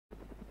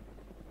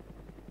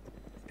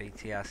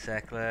BTR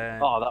circling.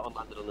 Oh, that one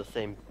landed on the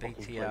same fucking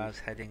BTR's place.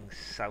 heading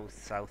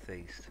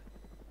south-southeast.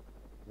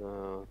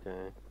 Oh,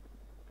 okay.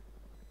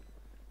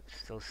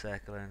 Still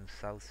circling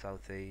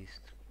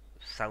south-southeast.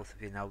 South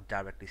of you now,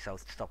 directly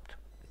south. Stopped.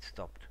 It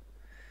stopped.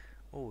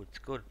 Oh, it's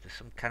good. There's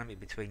some canopy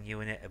between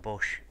you and it, a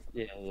bush.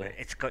 Yeah, yeah. But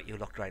it's got you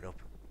locked right up.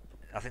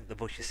 I think the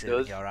bush is It saving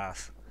does. your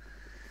ass.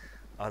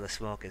 Or the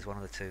smoke is one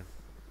of the two.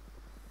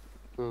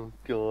 Oh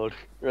god.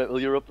 Right, well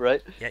you're up,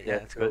 right? Yeah,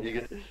 let's go. Right, you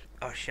get.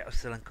 Oh shit, I'm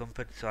still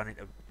encumbered, so I need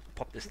to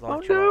pop this Oh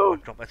launcher or no!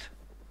 drop it.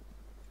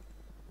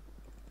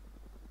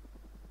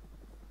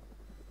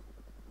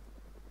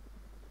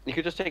 You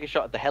could just take a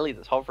shot at the heli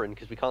that's hovering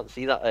because we can't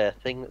see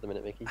that thing at the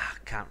minute, Mickey. I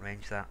can't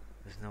range that.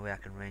 There's no way I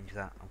can range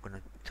that. I'm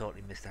gonna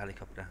totally miss the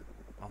helicopter.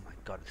 Oh my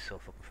god, it's so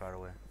fucking far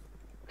away.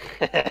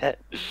 It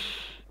was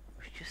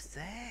just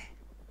there.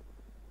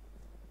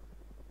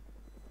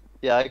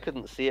 Yeah, I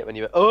couldn't see it when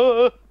you went.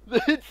 Oh,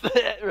 it's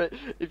there. Right.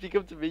 If you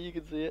come to me, you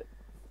can see it.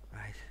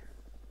 Right.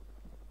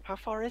 How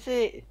far is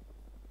it?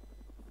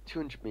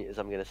 200 meters.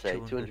 I'm gonna say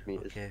 200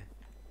 meters. Okay.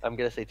 I'm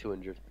gonna say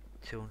 200.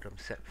 200. I'm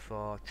set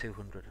for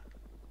 200.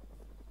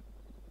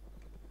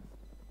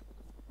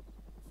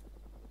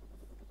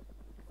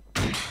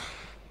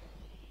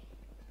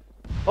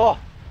 Oh,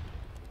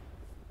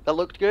 that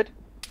looked good.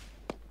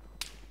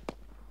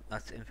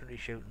 That's infantry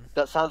shooting.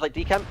 That sounds like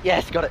decamp.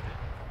 Yes, got it.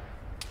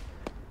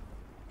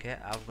 Okay,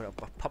 I'm gonna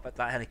pop at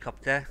that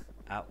helicopter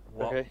at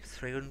what? Okay.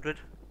 300?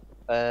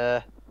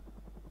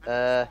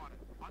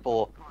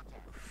 4.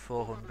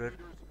 400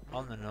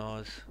 on the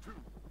nose.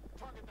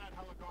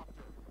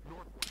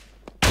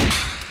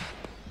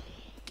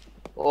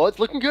 Oh, it's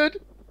looking good.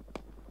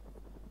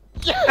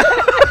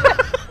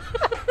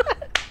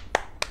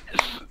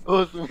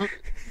 Awesome.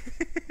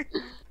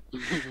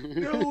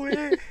 No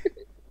way.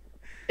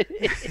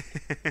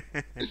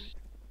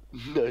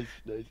 Nice,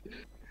 nice.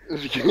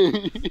 Is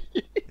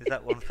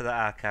that one for the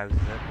archives,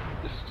 is it?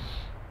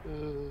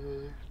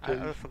 I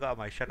Nice. forgot how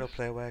my shadow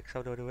play works.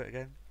 How do I do it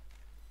again?